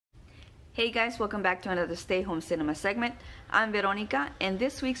Hey guys, welcome back to another Stay Home Cinema segment. I'm Veronica, and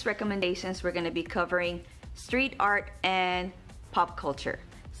this week's recommendations we're going to be covering street art and pop culture.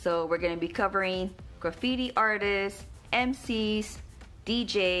 So we're going to be covering graffiti artists, MCs,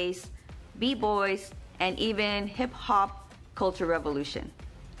 DJs, b-boys, and even hip-hop culture revolution.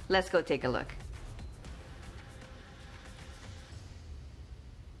 Let's go take a look.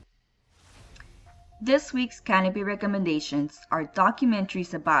 This week's Canopy recommendations are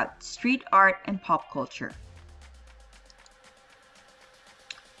documentaries about street art and pop culture.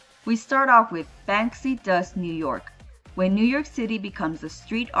 We start off with Banksy Does New York, when New York City becomes a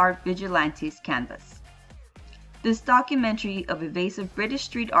street art vigilante's canvas. This documentary of evasive British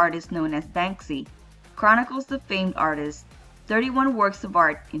street artist known as Banksy chronicles the famed artist's 31 works of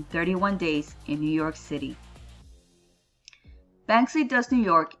art in 31 days in New York City. Banksy Does New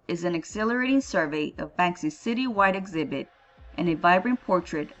York is an exhilarating survey of Banksy's city-wide exhibit and a vibrant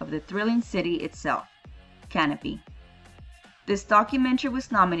portrait of the thrilling city itself, Canopy. This documentary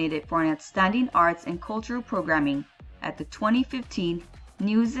was nominated for an Outstanding Arts and Cultural Programming at the 2015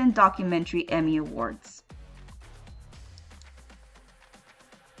 News and Documentary Emmy Awards.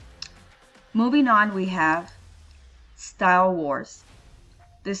 Moving on, we have Style Wars.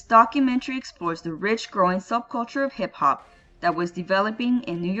 This documentary explores the rich, growing subculture of hip-hop that was developing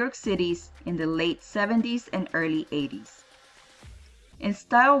in New York City in the late 70s and early 80s. In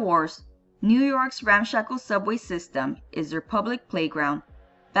Style Wars, New York's ramshackle subway system is their public playground,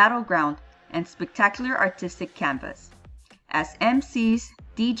 battleground, and spectacular artistic canvas, as MCs,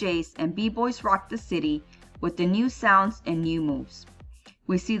 DJs, and b-boys rock the city with the new sounds and new moves.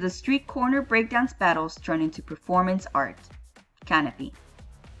 We see the street corner breakdance battles turn into performance art, Canopy.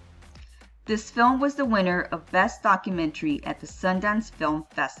 This film was the winner of Best Documentary at the Sundance Film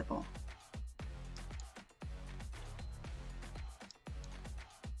Festival.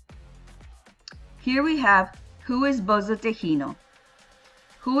 Here we have Who is Bozo Tejino?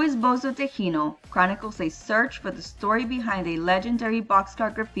 Who is Bozo Tejino chronicles a search for the story behind a legendary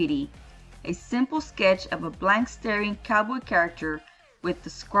boxcar graffiti, a simple sketch of a blank staring cowboy character with the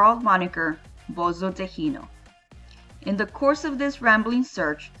scrawled moniker Bozo Tejino. In the course of this rambling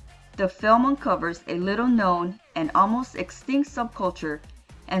search, the film uncovers a little-known and almost extinct subculture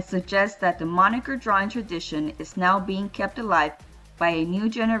and suggests that the moniker drawing tradition is now being kept alive by a new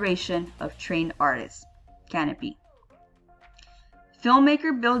generation of trained artists, Canopy.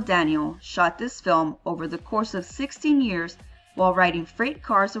 Filmmaker Bill Daniel shot this film over the course of 16 years while riding freight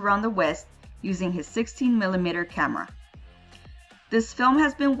cars around the West using his 16mm camera. This film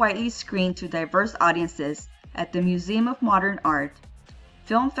has been widely screened to diverse audiences at the Museum of Modern Art,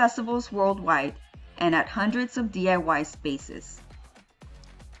 film festivals worldwide, and at hundreds of DIY spaces.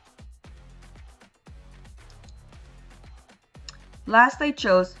 Last, I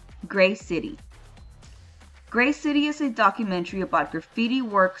chose Gray City. Gray City is a documentary about graffiti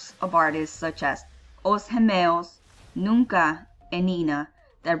works of artists such as Os Gemeos, Nunca, and Nina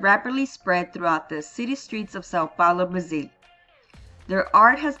that rapidly spread throughout the city streets of Sao Paulo, Brazil. Their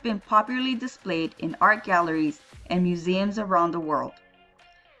art has been popularly displayed in art galleries and museums around the world.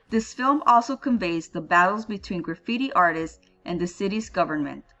 This film also conveys the battles between graffiti artists and the city's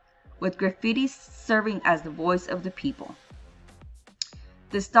government, with graffiti serving as the voice of the people.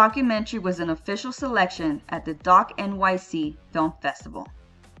 This documentary was an official selection at the Doc NYC Film Festival.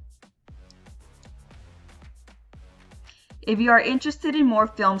 If you are interested in more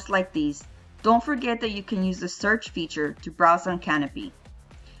films like these, don't forget that you can use the search feature to browse on Canopy.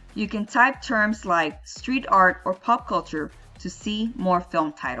 You can type terms like street art or pop culture to see more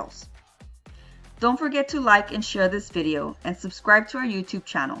film titles. Don't forget to like and share this video and subscribe to our YouTube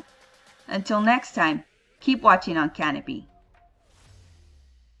channel. Until next time, keep watching on Canopy.